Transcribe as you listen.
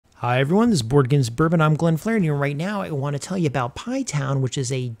Hi everyone, this is Board Games Bourbon. I'm Glenn Flaherty, and right now I want to tell you about Pie Town, which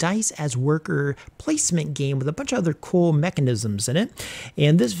is a dice as worker placement game with a bunch of other cool mechanisms in it.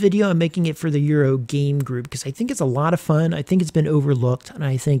 And this video, I'm making it for the Euro Game Group because I think it's a lot of fun. I think it's been overlooked, and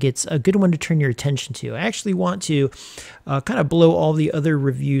I think it's a good one to turn your attention to. I actually want to kind of blow all the other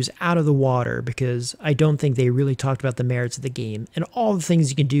reviews out of the water because I don't think they really talked about the merits of the game and all the things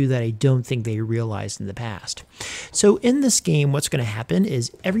you can do that I don't think they realized in the past. So in this game, what's going to happen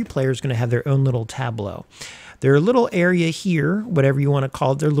is every player is going to have their own little tableau. Their little area here, whatever you want to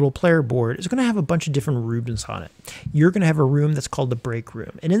call it, their little player board, is going to have a bunch of different rooms on it. You're going to have a room that's called the break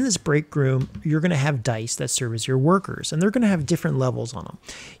room. And in this break room, you're going to have dice that serve as your workers. And they're going to have different levels on them.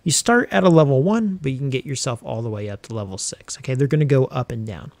 You start at a level 1, but you can get yourself all the way up to level 6. Okay, they're going to go up and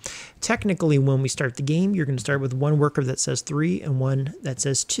down. Technically, when we start the game, you're going to start with one worker that says 3 and one that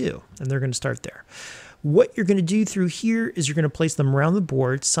says 2. And they're going to start there. What you're going to do through here is you're going to place them around the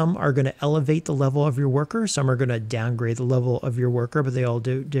board. Some are going to elevate the level of your worker. Some are going to downgrade the level of your worker, but they all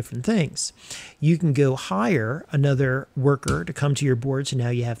do different things. You can go hire another worker to come to your board, so now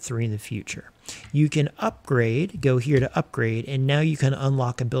you have 3 in the future. You can upgrade, go here to upgrade, and now you can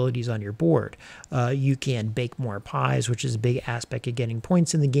unlock abilities on your board. You can bake more pies, which is a big aspect of getting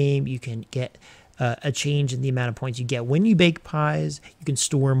points in the game. You can get a change in the amount of points you get when you bake pies. You can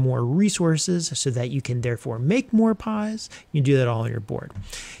store more resources so that you can therefore make more pies. You can do that all on your board.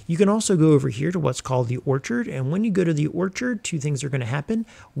 You can also go over here to what's called the orchard, and when you go to the orchard, 2 things are going to happen.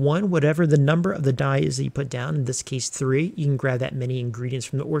 One, whatever the number of the die is that you put down, in this case 3, you can grab that many ingredients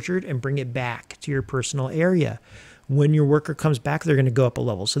from the orchard and bring it back to your personal area. When your worker comes back, they're going to go up a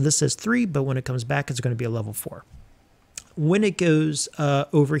level. So this says 3, but when it comes back, it's going to be a level 4. When it goes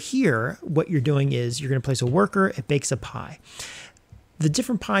over here, what you're doing is you're going to place a worker, it bakes a pie. The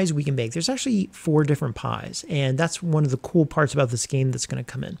different pies we can bake, there's actually 4 different pies, and that's one of the cool parts about this game that's going to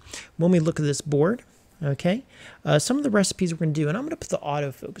come in. When we look at this board, okay, some of the recipes we're going to do, and I'm going to put the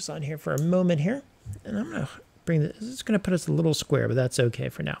autofocus on here for a moment here, and I'm going to bring this, it's going to put us a little square, but that's okay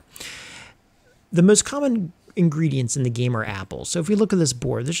for now. The most common ingredients in the game are apples. So if we look at this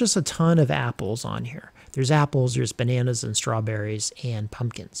board, there's just a ton of apples on here. There's apples, there's bananas and strawberries and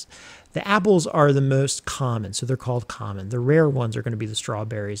pumpkins. The apples are the most common, so they're called common. The rare ones are going to be the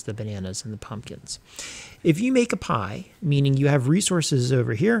strawberries, the bananas, and the pumpkins. If you make a pie, meaning you have resources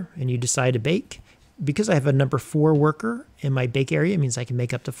over here and you decide to bake, because I have a number 4 worker in my bake area, it means I can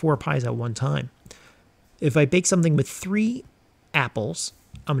make up to 4 pies at one time. If I bake something with 3 apples,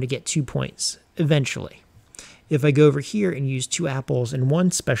 I'm going to get 2 points eventually. If I go over here and use 2 apples and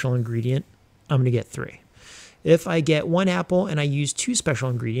 1 special ingredient, I'm going to get 3. If I get 1 apple and I use 2 special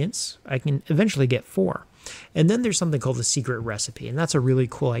ingredients, I can eventually get 4. And then there's something called the secret recipe, and that's a really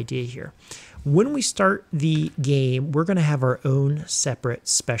cool idea here. When we start the game, we're going to have our own separate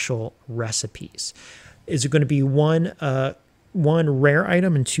special recipes. Is it going to be one rare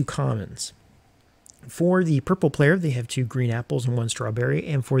item and 2 commons? For the purple player, they have 2 green apples and 1 strawberry.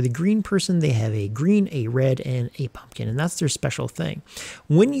 And for the green person, they have a green, a red, and a pumpkin. And that's their special thing.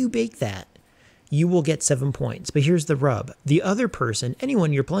 When you bake that, you will get 7 points. But here's the rub. The other person,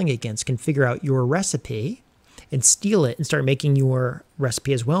 anyone you're playing against, can figure out your recipe and steal it and start making your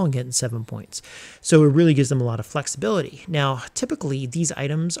recipe as well and getting 7 points. So it really gives them a lot of flexibility. Now, typically, these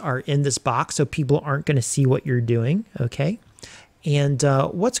items are in this box, so people aren't going to see what you're doing, okay? And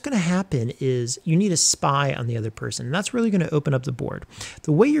what's going to happen is you need a spy on the other person. And that's really going to open up the board.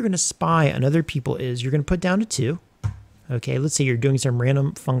 The way you're going to spy on other people is you're going to put down a 2. Okay, let's say you're doing some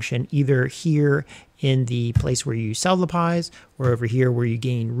random function either here in the place where you sell the pies or over here where you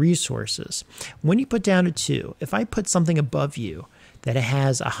gain resources. When you put down a 2, if I put something above you that it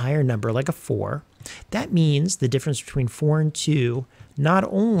has a higher number like a 4, that means the difference between 4 and 2 not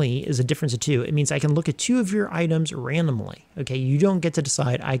only is a difference of 2, it means I can look at 2 of your items randomly. Okay, you don't get to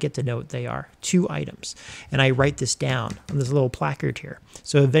decide, I get to know what they are. 2 items. And I write this down on this little placard here.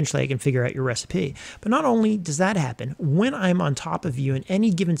 So eventually I can figure out your recipe. But not only does that happen, when I'm on top of you in any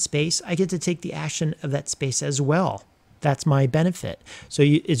given space, I get to take the action of that space as well. That's my benefit. So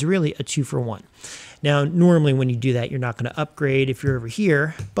it's really a 2 for 1. Now, normally when you do that, you're not going to upgrade if you're over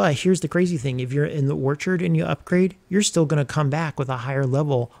here. But here's the crazy thing. If you're in the orchard and you upgrade, you're still going to come back with a higher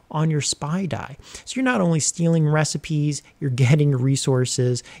level on your spy die. So you're not only stealing recipes, you're getting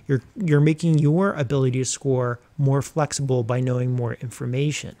resources, you're making your ability to score more flexible by knowing more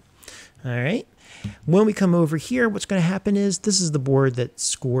information. All right. When we come over here, what's going to happen is this is the board that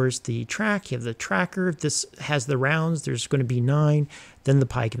scores the track. You have the tracker. This has the rounds. There's going to be 9. Then the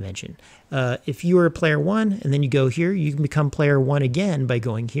pie convention. If you are player 1 and then you go here, you can become player 1 again by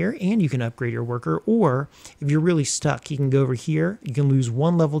going here, and you can upgrade your worker. Or if you're really stuck, you can go over here. You can lose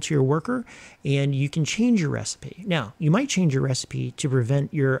 1 level to your worker, and you can change your recipe. Now, you might change your recipe to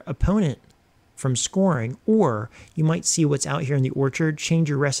prevent your opponent from scoring, or you might see what's out here in the orchard, change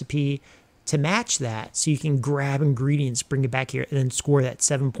your recipe to match that so you can grab ingredients, bring it back here, and then score that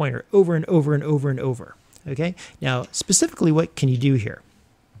 7-pointer over and over and over and over. Okay, now specifically what can you do here?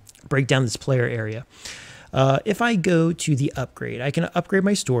 Break down this player area. If I go to the upgrade, I can upgrade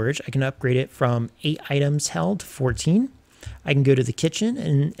my storage. I can upgrade it from 8 items held to 14. I can go to the kitchen,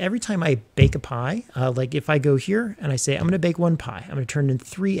 and every time I bake a pie, like if I go here and I say I'm going to bake 1 pie, I'm going to turn in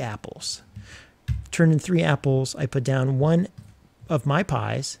 3 apples. Turn in 3 apples, I put down 1 of my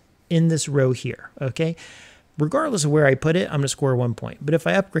pies in this row here, okay? Regardless of where I put it, I'm going to score 1 point. But if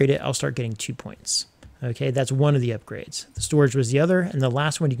I upgrade it, I'll start getting 2 points. Okay, that's one of the upgrades. The storage was the other, and the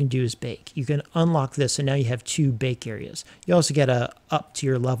last one you can do is bake. You can unlock this, and now you have 2 bake areas. You also get a up to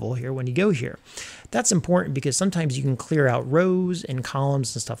your level here when you go here. That's important because sometimes you can clear out rows and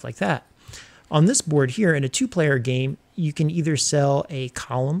columns and stuff like that. On this board here, in a 2-player game, you can either sell a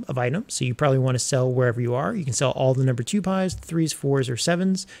column of items, so you probably want to sell wherever you are. You can sell all the number 2 pies, 3s, 4s, or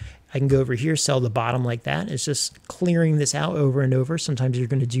 7s. I can go over here, sell the bottom like that. It's just clearing this out over and over. Sometimes you're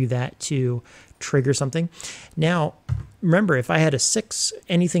going to do that to trigger something. Now, remember, if I had a 6,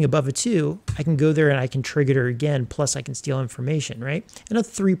 anything above a 2, I can go there and I can trigger it again, plus I can steal information, right? In a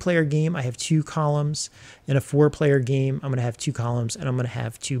 3-player game, I have 2 columns. In a 4-player game, I'm going to have 2 columns, and I'm going to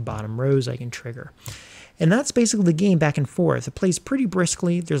have 2 bottom rows I can trigger. And that's basically the game back and forth. It plays pretty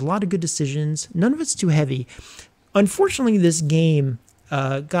briskly. There's a lot of good decisions. None of it's too heavy. Unfortunately, this game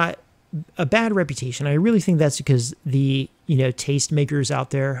got a bad reputation. I really think that's because the taste makers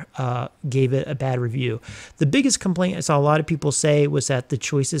out there gave it a bad review. The biggest complaint I saw a lot of people say was that the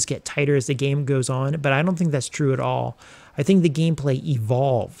choices get tighter as the game goes on, but I don't think that's true at all. I think the gameplay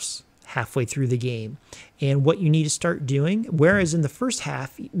evolves halfway through the game, and what you need to start doing, whereas in the first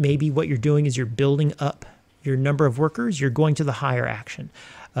half, maybe what you're doing is you're building up your number of workers, you're going to the higher action.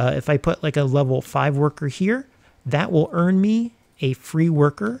 If I put like a level 5 worker here, that will earn me a free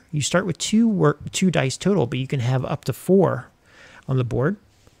worker. You start with 2 dice total, but you can have up to 4 on the board.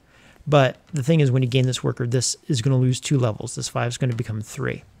 But the thing is, when you gain this worker, this is going to lose 2 levels. This 5 is going to become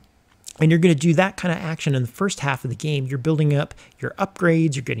 3. And you're going to do that kind of action in the first half of the game. You're building up your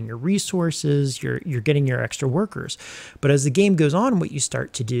upgrades, you're getting your resources, you're getting your extra workers. But as the game goes on, what you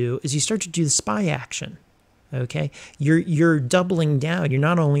start to do is you start to do the spy action. Okay, you're doubling down. You're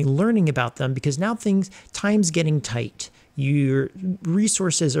not only learning about them, because now time's getting tight. Your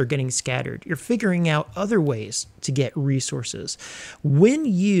resources are getting scattered. You're figuring out other ways to get resources. When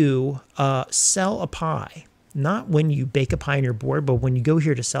you sell a pie, not when you bake a pie on your board, but when you go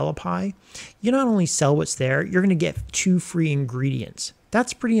here to sell a pie, you not only sell what's there, you're going to get 2 free ingredients.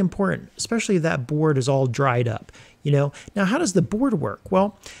 That's pretty important, especially if that board is all dried up. Now how does the board work?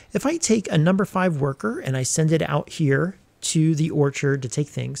 Well, if I take a number 5 worker and I send it out here to the orchard to take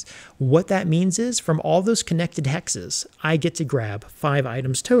things, what that means is from all those connected hexes, I get to grab 5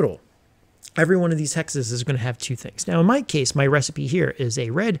 items total. Every one of these hexes is going to have 2 things. Now, in my case, my recipe here is a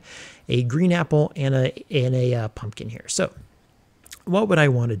red, a green apple, and a pumpkin here. So what would I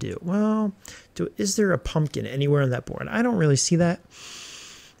want to do? Well, is there a pumpkin anywhere on that board? I don't really see that.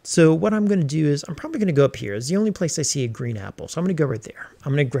 So what I'm going to do is I'm probably going to go up here. It's the only place I see a green apple. So I'm going to go right there.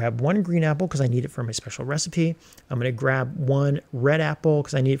 I'm going to grab 1 green apple because I need it for my special recipe. I'm going to grab 1 red apple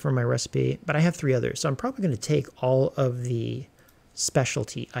because I need it for my recipe. But I have 3 others. So I'm probably going to take all of the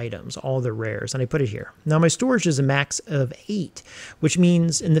specialty items, all the rares, and I put it here. Now my storage is a max of 8, which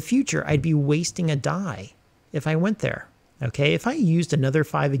means in the future I'd be wasting a die if I went there. Okay, if I used another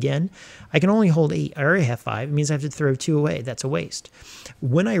 5 again, I can only hold 8. I already have 5. It means I have to throw 2 away. That's a waste.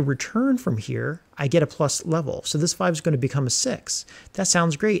 When I return from here, I get a plus level. So this 5 is going to become a 6. That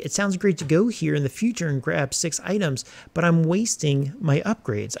sounds great. It sounds great to go here in the future and grab 6 items, but I'm wasting my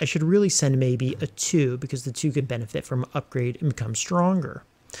upgrades. I should really send maybe a 2 because the 2 could benefit from upgrade and become stronger.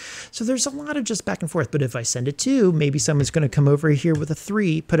 So there's a lot of just back and forth, but if I send it 2, maybe someone's going to come over here with a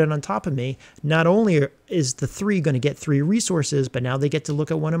 3, put it on top of me. Not only is the 3 going to get 3 resources, but now they get to look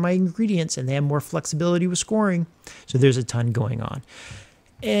at one of my ingredients and they have more flexibility with scoring. So there's a ton going on.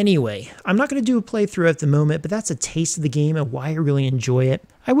 Anyway, I'm not going to do a playthrough at the moment, but that's a taste of the game and why I really enjoy it.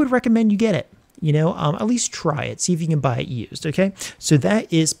 I would recommend you get it. At least try it. See if you can buy it used, okay? So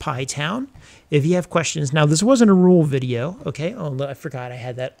that is Pie Town. If you have questions, now this wasn't a rule video, okay? Oh, I forgot I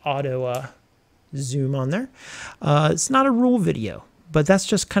had that auto zoom on there. It's not a rule video, but that's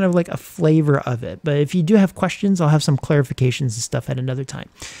just kind of like a flavor of it. But if you do have questions, I'll have some clarifications and stuff at another time.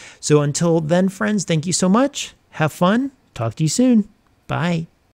 So until then, friends, thank you so much. Have fun. Talk to you soon. Bye.